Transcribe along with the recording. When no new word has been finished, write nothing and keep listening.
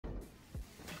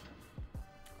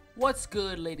What's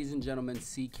good, ladies and gentlemen?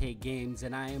 CK Games,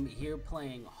 and I am here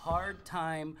playing Hard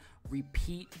Time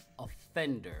Repeat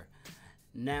Offender.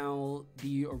 Now,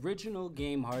 the original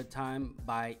game Hard Time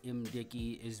by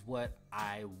MDickie is what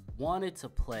I wanted to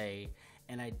play,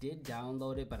 and I did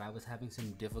download it, but I was having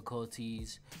some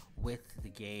difficulties with the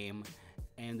game,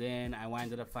 and then I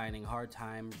wound up finding Hard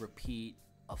Time Repeat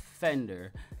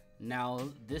Offender. Now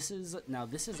this is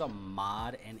a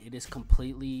mod, and it is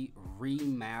completely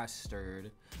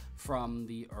remastered from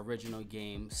the original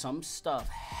game. Some stuff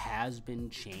has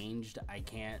been changed. I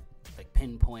can't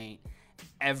pinpoint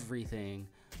everything,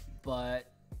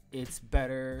 but it's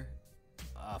better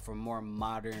for more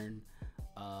modern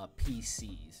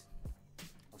PCs.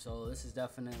 So this is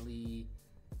definitely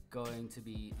going to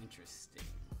be interesting.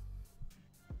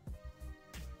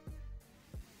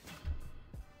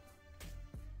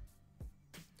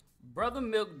 Brother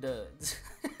Milk Duds,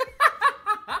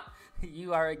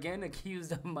 you are again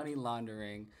accused of money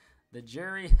laundering. The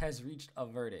jury has reached a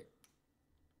verdict.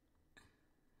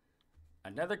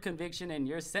 Another conviction, and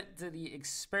you're sent to the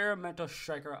experimental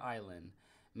Striker Island.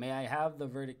 May I have the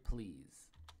verdict, please?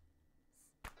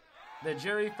 The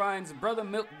jury finds Brother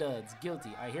Milk Duds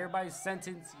guilty. I hereby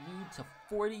sentence you to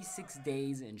 46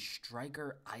 days in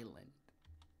Striker Island.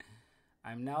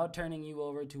 I'm now turning you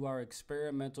over to our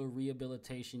experimental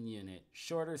rehabilitation unit.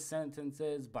 Shorter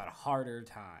sentences, but harder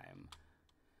time.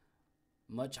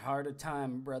 Much harder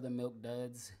time, Brother Milk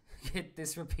Duds. Get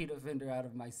this repeat offender out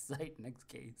of my sight. Next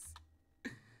case.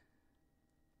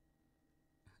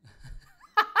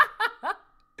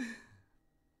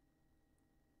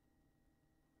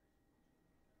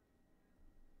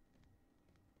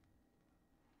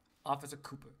 Officer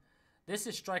Cooper. This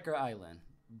is Striker Island.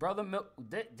 Brother Milk,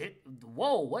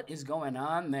 whoa, what is going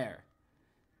on there?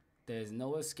 There's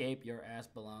no escape. Your ass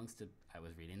belongs to, I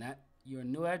was reading that. Your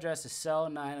new address is cell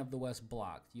 9 of the West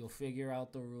Block. You'll figure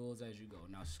out the rules as you go.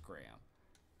 Now scram.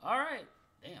 All right.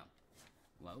 Damn.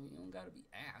 Well, you don't got to be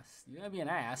ass. You got to be an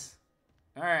ass.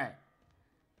 All right.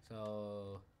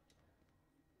 So,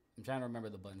 I'm trying to remember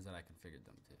the buttons that I configured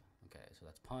them to. Okay, so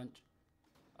that's punch.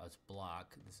 That's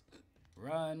block. This,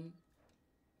 run.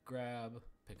 Grab.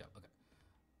 Pick up. Okay.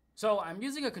 So I'm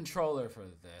using a controller for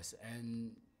this,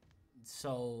 and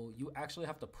so you actually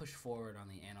have to push forward on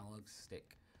the analog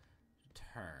stick to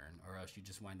turn, or else you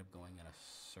just wind up going in a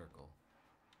circle.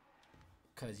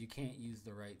 Because you can't use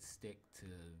the right stick to,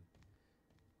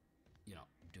 you know,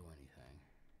 do anything.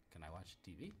 Can I watch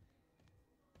TV?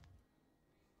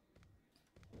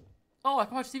 Oh, I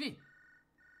can watch TV.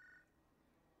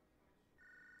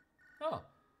 Oh,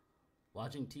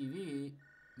 watching TV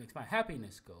makes my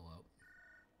happiness go up.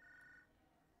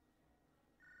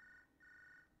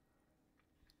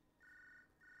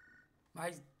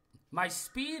 My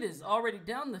speed is already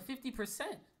down to 50%.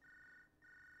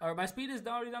 Or my speed is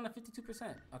already down to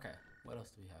 52%. Okay, what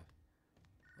else do we have?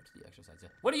 What's the exercise?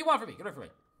 What do you want from me? Get over for me.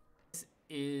 This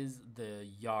is the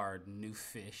yard, new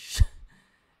fish.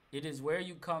 It is where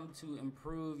you come to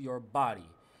improve your body.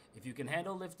 If you can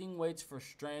handle lifting weights for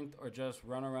strength, or just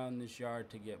run around this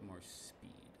yard to get more speed.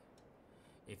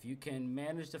 If you can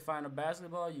manage to find a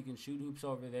basketball, you can shoot hoops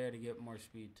over there to get more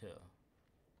speed too.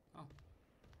 Oh.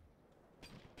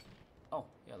 Oh,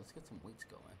 yeah, let's get some weights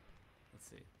going. Let's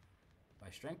see. My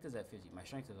strength is at 50. My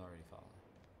strength is already falling.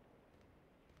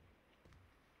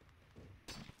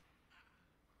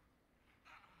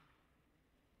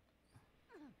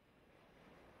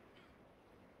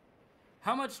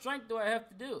 How much strength do I have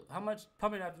to do? How much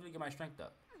pumping do I have to do to get my strength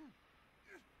up?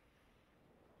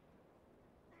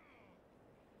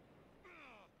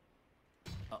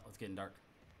 Oh, it's getting dark.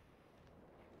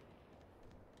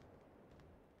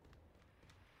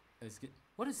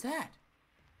 What is that?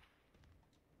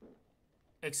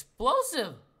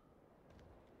 Explosive.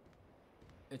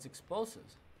 It's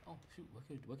explosives. Oh shoot! What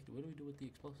do we do with the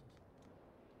explosives?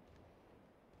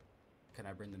 Can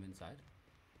I bring them inside?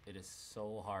 It is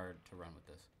so hard to run with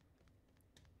this.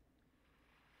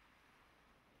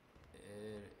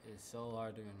 It is so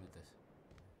hard to run with this.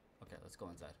 Okay, let's go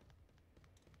inside.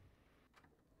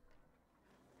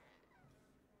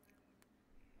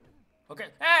 Okay,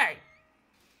 hey!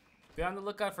 Be on the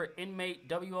lookout for inmate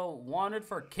WO wanted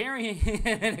for carrying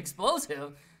an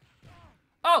explosive.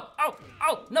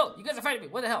 Oh, no, you guys are fighting me.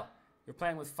 What the hell? You're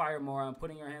playing with fire, moron.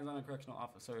 Putting your hands on a correctional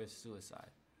officer is suicide.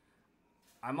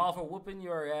 I'm all for whooping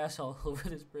your ass all over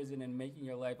this prison and making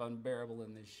your life unbearable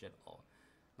in this shithole.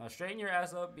 Now straighten your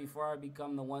ass up before I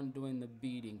become the one doing the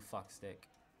beating, fuckstick.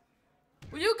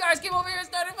 Well, you guys came over here and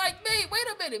started fighting me. Wait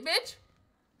a minute, bitch.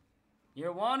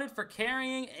 You're wanted for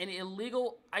carrying an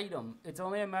illegal item. It's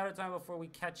only a matter of time before we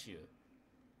catch you.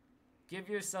 Give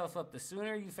yourself up. The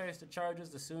sooner you face the charges,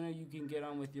 the sooner you can get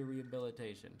on with your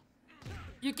rehabilitation.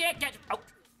 You can't catch. Oh,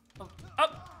 oh, oh,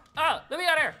 oh! Let me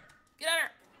out of here! Get out of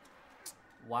here!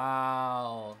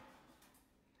 Wow.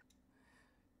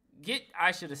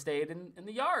 I should have stayed in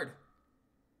the yard.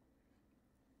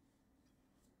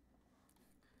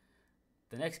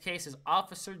 The next case is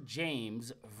Officer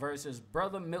James versus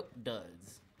Brother Milk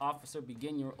Duds. Officer,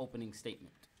 begin your opening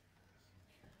statement.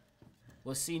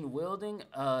 Was seen wielding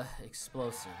a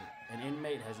explosive. An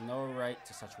inmate has no right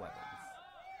to such weapons.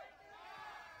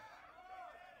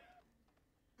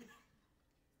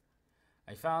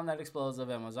 I found that explosive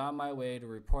and was on my way to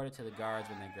report it to the guards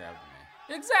when they grabbed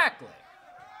me. Exactly.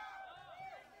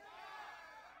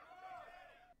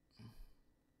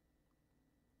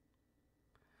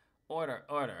 Order,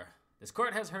 order. This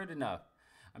court has heard enough.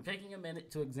 I'm taking a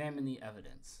minute to examine the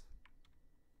evidence.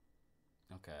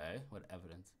 Okay, what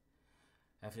evidence?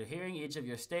 After hearing each of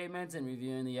your statements and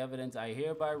reviewing the evidence, I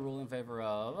hereby rule in favor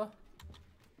of...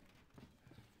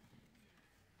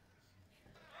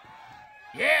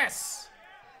 Yes!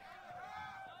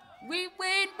 We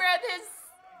win, brothers!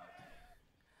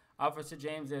 Officer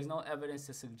James, there's no evidence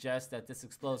to suggest that this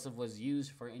explosive was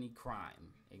used for any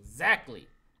crime. Exactly.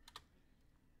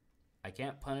 I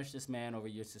can't punish this man over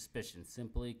your suspicion.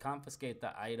 Simply confiscate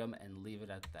the item and leave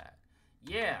it at that.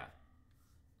 Yeah.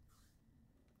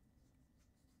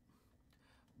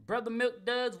 Brother Milk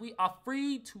Duds, we are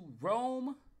free to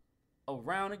roam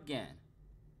around again.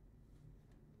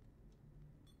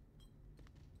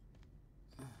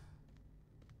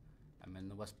 I'm in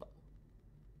the West Block.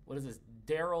 What is this?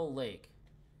 Darrell Lake.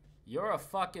 You're a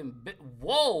fucking bit.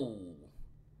 Whoa!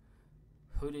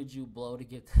 Who did you blow to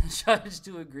get the judge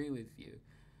to agree with you?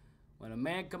 When a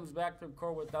man comes back from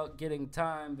court without getting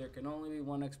time, there can only be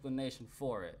one explanation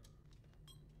for it.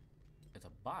 It's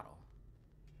a bottle.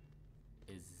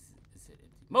 Is it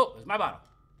empty? Mo, it's my bottle.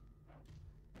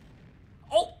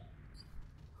 Oh!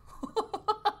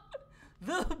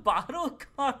 The bottle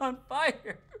caught on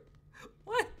fire.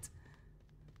 What?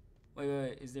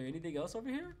 Wait. Is there anything else over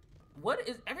here? What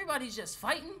is... Everybody's just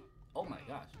fighting? Oh my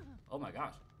gosh. Oh my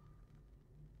gosh.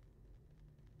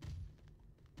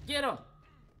 Get him!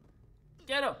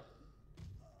 Get him!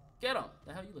 Get him!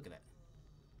 The hell are you looking at?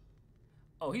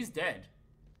 Oh, he's dead.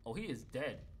 Oh, he is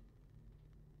dead.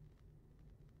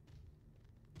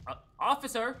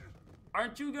 Officer,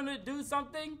 aren't you gonna do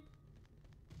something?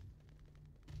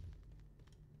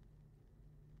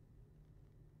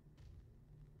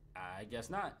 I guess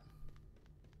not.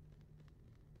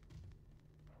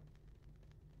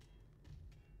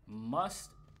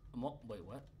 Wait,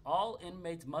 what? All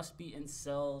inmates must be in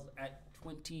cells at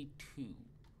 22.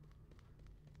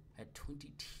 At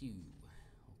 22.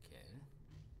 Okay.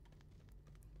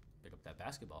 Pick up that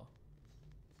basketball.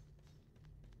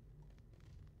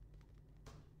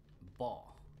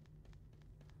 Ball.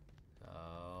 So,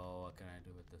 what can I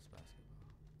do with this basketball?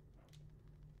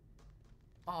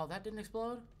 Oh, that didn't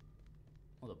explode?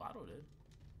 Well, the bottle did.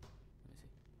 Let me see.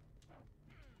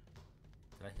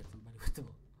 Did I hit somebody with the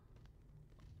ball?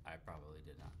 I probably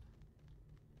did not.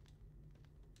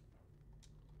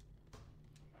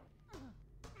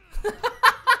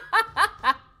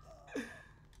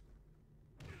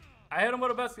 I hit him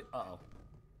with a basket. Uh-oh.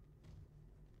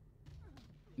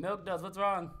 Milk Duds, what's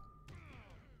wrong?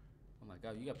 Oh my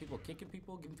god, you got people kicking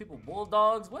people, giving people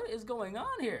bulldogs? What is going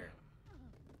on here?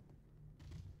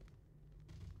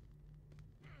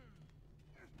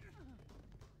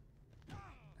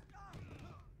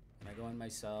 Can I go in my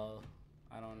cell?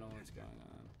 I don't know what's going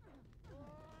on.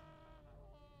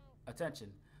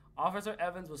 Attention. Officer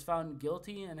Evans was found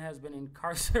guilty and has been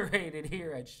incarcerated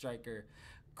here at Stryker.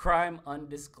 Crime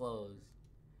undisclosed.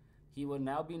 He will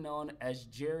now be known as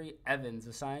Jerry Evans,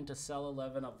 assigned to cell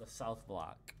 11 of the South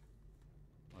Block.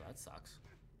 Well, that sucks.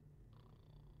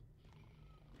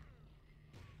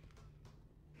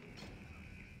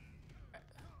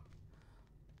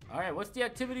 All right, what's the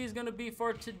activities going to be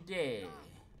for today?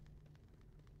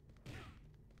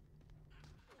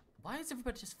 Why is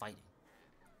everybody just fighting?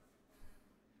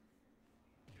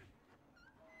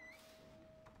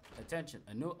 Attention,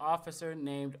 a new officer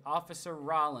named Officer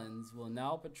Rollins will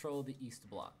now patrol the East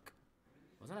Block.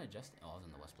 Wasn't I just... Oh, I was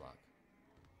in the West Block.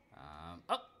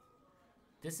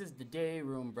 This is the day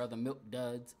room, Brother Milk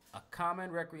Duds. A common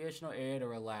recreational area to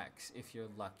relax if you're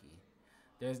lucky.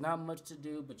 There's not much to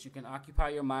do, but you can occupy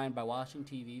your mind by watching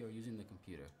TV or using the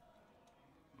computer.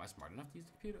 Am I smart enough to use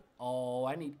the computer? Oh,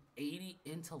 I need 80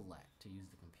 intellect to use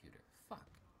the computer. Fuck.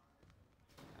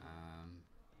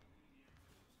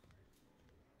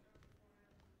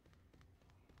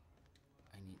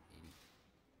 I need 80.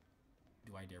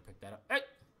 Do I dare pick that up? Hey!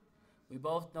 We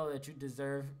both know that you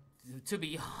deserve to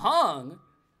be hung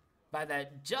by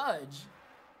that judge.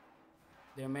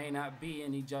 There may not be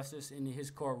any justice in his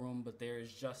courtroom, but there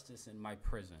is justice in my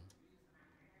prison.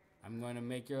 I'm going to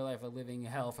make your life a living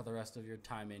hell for the rest of your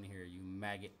time in here, you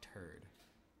maggot turd.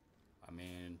 I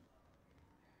mean,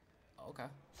 okay.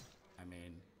 I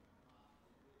mean,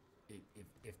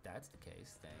 if that's the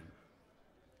case, then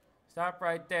stop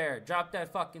right there. Drop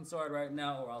that fucking sword right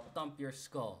now, or I'll thump your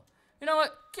skull. You know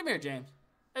what? Come here, James.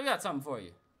 I've got something for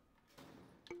you.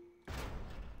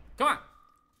 Come on.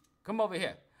 Come over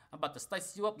here. I'm about to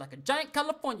slice you up like a giant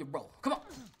California roll. Come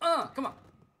on. Come on.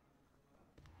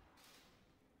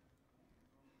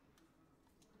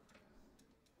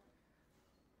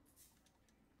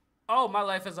 Oh, my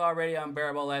life is already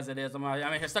unbearable as it is. I'm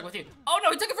in here stuck with you. Oh, no,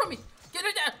 he took it from me. Get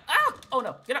it down. Ah! Oh,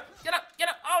 no. Get up. Get up. Get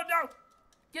up. Oh, no.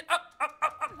 Get up. Up,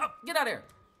 up, up, up. Get out of here.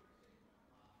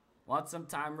 Want some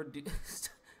time reduced?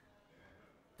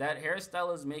 That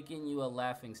hairstyle is making you a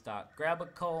laughingstock. Grab a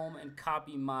comb and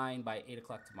copy mine by 8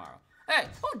 o'clock tomorrow. Hey,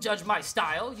 don't judge my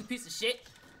style, you piece of shit.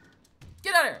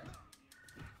 Get out of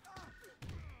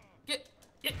here.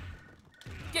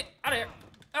 Get out of here.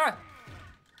 All right.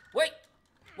 Wait.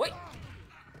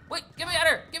 Get me out of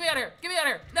here. Get me out of here. Get me out of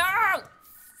here. No!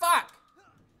 Fuck.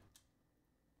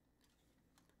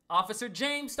 Officer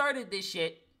James started this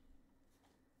shit.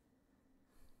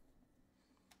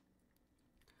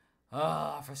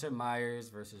 Officer Myers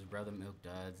versus Brother Milk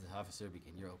Duds. Officer,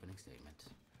 begin your opening statement.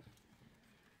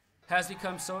 Has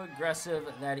become so aggressive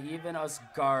that even us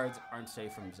guards aren't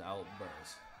safe from his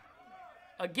outbursts.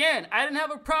 Again, I didn't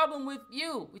have a problem with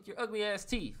you, with your ugly ass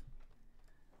teeth.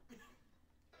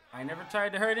 I never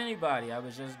tried to hurt anybody. I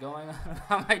was just going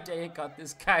on my day and caught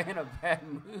this guy in a bad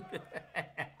mood.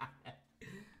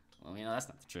 Well, you know, that's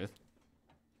not the truth.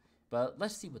 But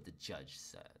let's see what the judge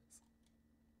says.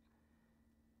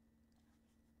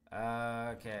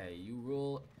 Okay, you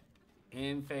rule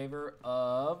in favor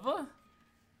of...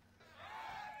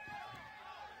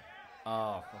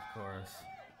 Oh, of course.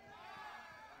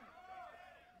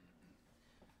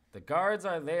 The guards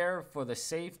are there for the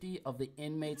safety of the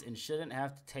inmates and shouldn't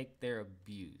have to take their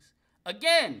abuse.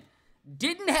 Again,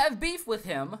 didn't have beef with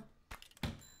him.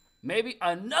 Maybe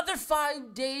another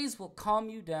 5 days will calm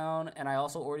you down, and I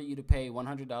also order you to pay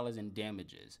 $100 in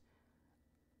damages.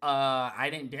 I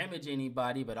didn't damage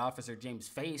anybody but Officer James'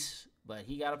 face, but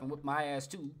he got up and whipped my ass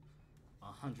too.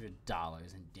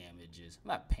 $100 in damages. I'm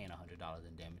not paying $100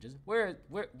 in damages. Where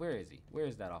is he? Where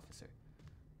is that officer?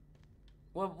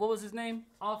 What was his name?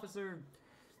 Officer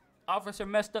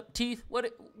messed up teeth.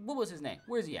 What was his name?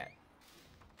 Where's he at?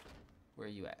 Where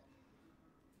are you at?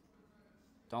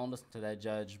 Don't listen to that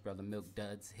judge, Brother Milk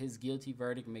Duds. His guilty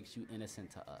verdict makes you innocent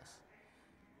to us.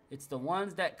 It's the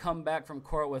ones that come back from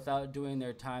court without doing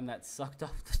their time that sucked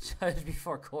off the judge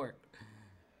before court.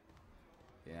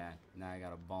 Yeah, now I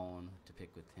got a bone to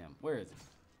pick with him. Where is it?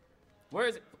 Where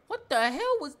is it? What the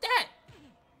hell was that?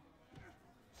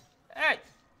 Hey!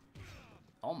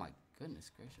 Oh my goodness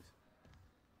gracious.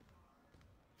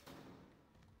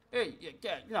 Hey,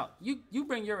 yeah, no, you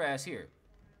bring your ass here.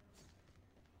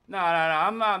 No,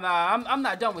 I'm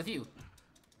not done with you.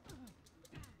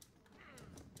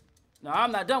 No,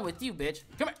 I'm not done with you, bitch.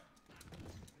 Come here.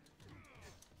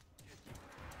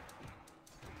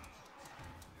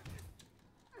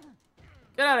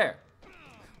 Get out of here.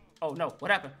 Oh no,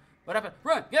 what happened? What happened?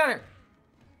 Run, get out of here.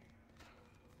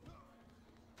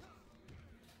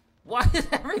 Why is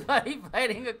everybody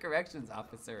fighting a corrections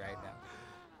officer right now?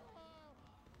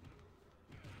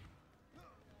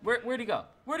 Where'd he go?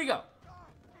 Where'd he go?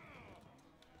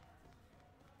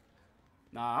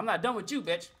 Nah, I'm not done with you,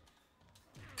 bitch.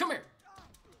 Come here.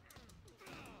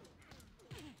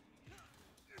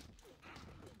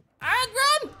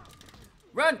 Run!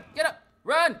 Run, get up.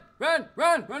 Run.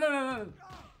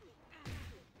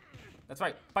 That's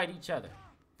right, fight each other.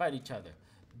 Fight each other.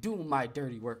 Do my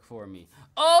dirty work for me.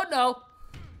 Oh no!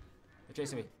 They're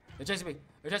chasing me. They're chasing me.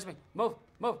 They're chasing me. Move.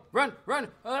 Run.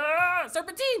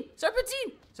 Serpentine.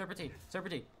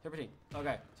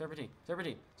 Okay,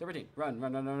 serpentine. Run.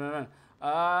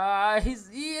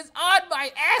 He is on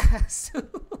my ass.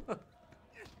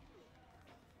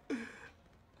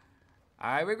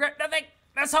 I regret nothing.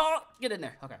 That's all. Get in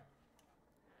there. Okay.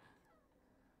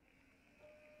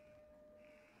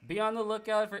 Be on the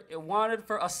lookout for wanted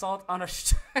for assault on a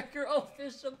striker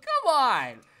official. Come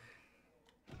on.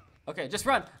 Okay, just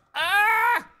run.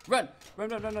 Run.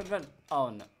 Oh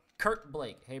no. Kurt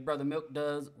Blake. Hey, Brother Milk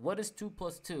Does. What is 2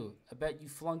 + 2? I bet you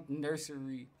flunked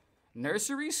nursery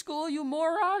school, you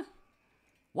moron.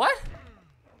 What?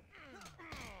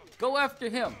 Go after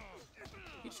him.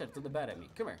 He tried to throw the bat at me.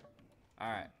 Come here. All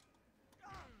right.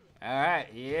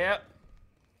 Alright, yep.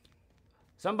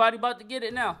 Somebody about to get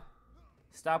it now.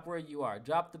 Stop where you are.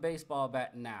 Drop the baseball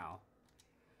bat now.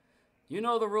 You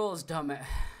know the rules, dumbass.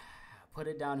 Put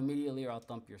it down immediately or I'll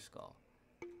thump your skull.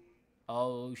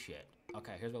 Oh, shit.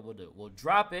 Okay, here's what we'll do. We'll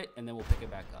drop it, and then we'll pick it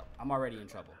back up. I'm already in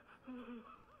trouble.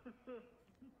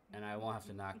 And I won't have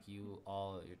to knock you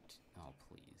all your... oh,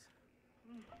 please.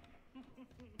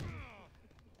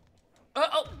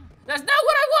 Oh, that's not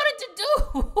what I wanted to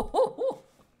do!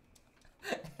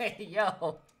 Hey,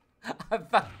 yo. I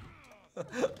found...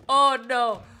 oh,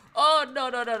 no. Oh, no,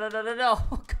 no, no, no, no, no, no.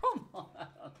 Come on.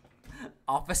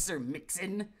 Officer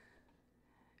Mixon.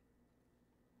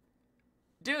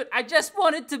 Dude, I just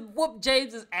wanted to whoop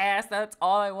James's ass. That's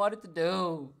all I wanted to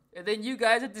do. And then you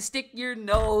guys have to stick your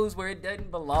nose where it doesn't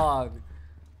belong.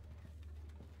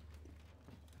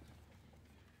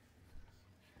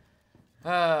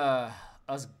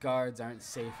 Us guards aren't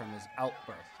safe from this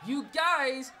outburst. You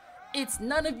guys, it's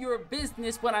none of your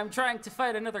business when I'm trying to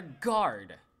fight another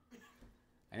guard.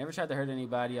 I never tried to hurt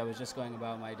anybody. I was just going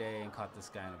about my day and caught this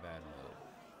guy in a bad mood.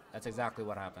 That's exactly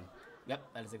what happened. Yep,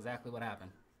 that is exactly what happened.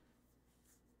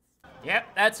 Yep,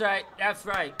 that's right. That's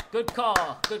right. Good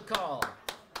call. Good call.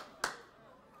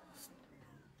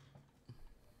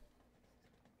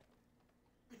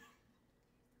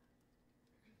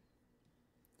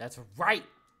 That's right.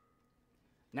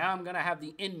 Now I'm going to have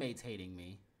the inmates hating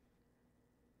me.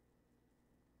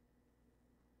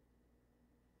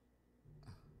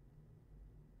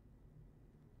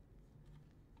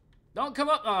 Don't come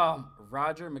up. Oh,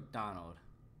 Roger McDonald.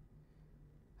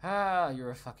 Ah,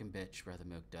 you're a fucking bitch, Brother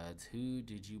McDuds. Who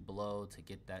did you blow to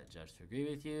get that judge to agree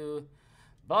with you?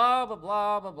 Blah, blah,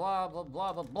 blah, blah, blah, blah,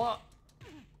 blah, blah, blah.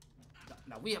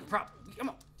 Now we have a problem. Come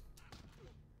on.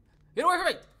 Get away from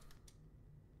me.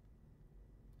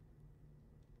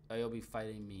 Oh, you'll be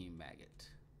fighting me, maggot.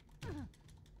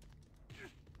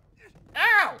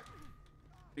 Ow! Where'd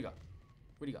he go?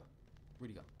 Where'd he go?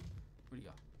 Where'd he go? Where'd he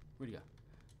go? Where'd he go?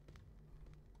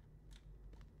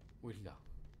 Where'd he go?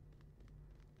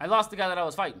 I lost the guy that I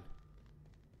was fighting.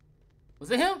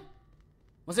 Was it him?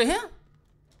 Was it him?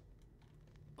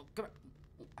 Oh, come on.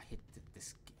 Oh, I hit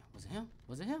this. Was it him?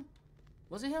 Was it him?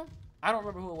 Was it him? I don't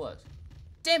remember who it was.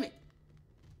 Damn it!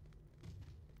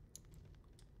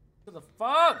 What the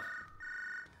fuck?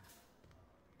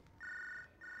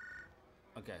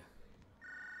 Okay.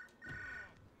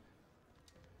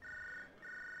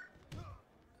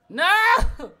 No!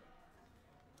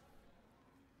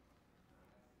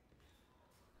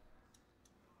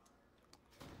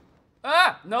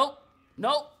 Ah! Nope.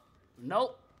 Nope.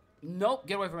 Nope. Nope.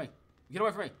 Get away from me. Get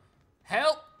away from me.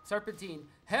 Help! Serpentine.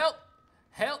 Help!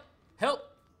 Help! Help!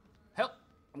 Help!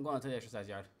 I'm going to the exercise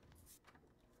yard.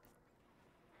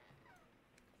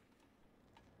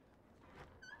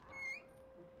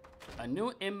 A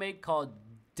new inmate called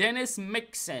Dennis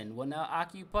Mixon will now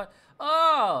occupy...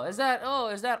 oh, is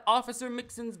that Officer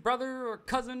Mixon's brother or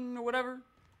cousin or whatever?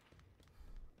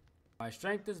 My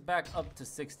strength is back up to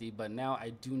 60, but now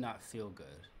I do not feel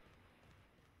good.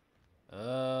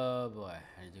 Oh boy,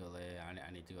 I need to go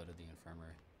I need to go to the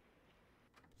infirmary.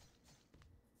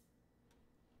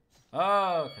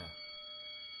 Oh, okay.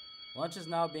 Lunch is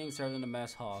now being served in the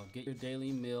mess hall. Get your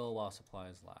daily meal while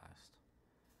supplies last.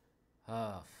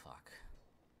 Oh, fuck.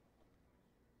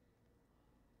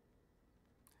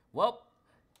 Well,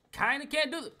 kinda can't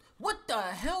do it. What the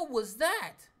hell was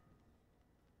that?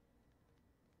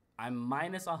 I'm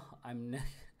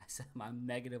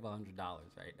negative $100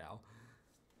 right now.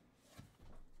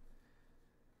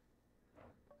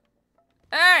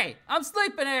 Hey, I'm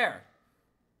sleeping here.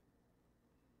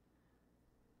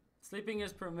 Sleeping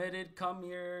is permitted. Come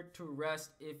here to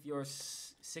rest if you're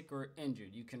sick or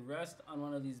injured. You can rest on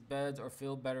one of these beds or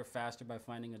feel better faster by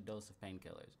finding a dose of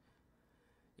painkillers.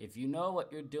 If you know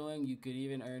what you're doing, you could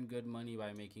even earn good money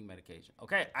by making medication.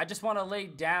 Okay, I just want to lay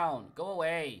down. Go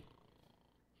away.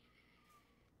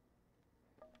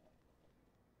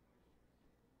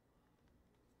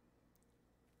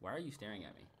 Why are you staring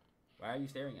at me? Why are you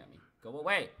staring at me? Go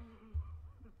away.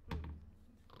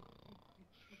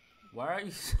 Why are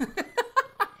you...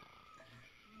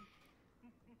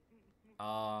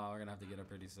 oh, we're gonna have to get up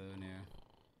pretty soon here.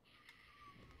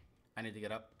 I need to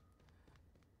get up.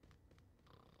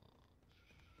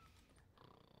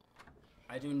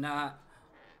 I do not...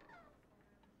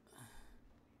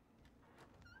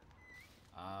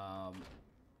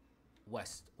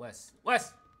 West.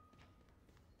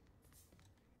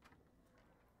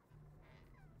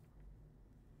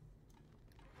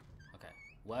 Okay,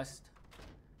 West,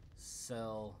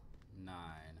 cell 9.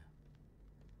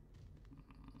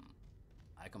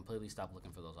 I completely stopped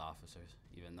looking for those officers,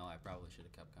 even though I probably should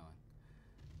have kept going.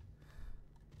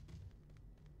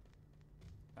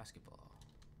 Basketball.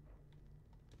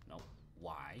 Nope.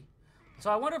 Why? So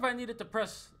I wonder if I needed to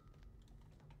press...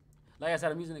 Like I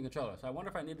said, I'm using the controller, so I wonder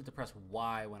if I needed to press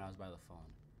Y when I was by the phone.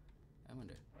 I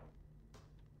wonder.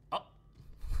 Oh!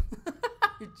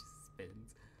 It just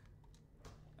spins.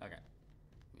 Okay.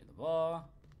 Give me the ball.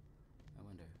 I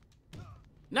wonder.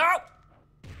 No!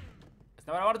 That's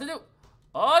not what I wanted to do.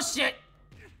 Oh, shit!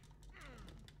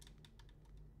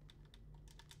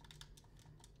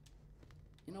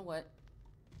 You know what?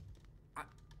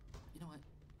 You know what?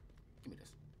 Give me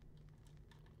this.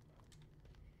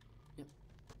 Yep.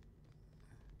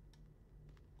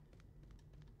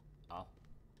 Oh.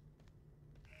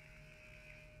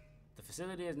 The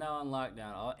facility is now on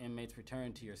lockdown. All inmates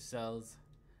return to your cells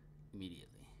immediately.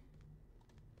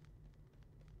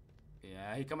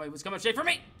 Yeah, he was coming straight for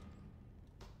me!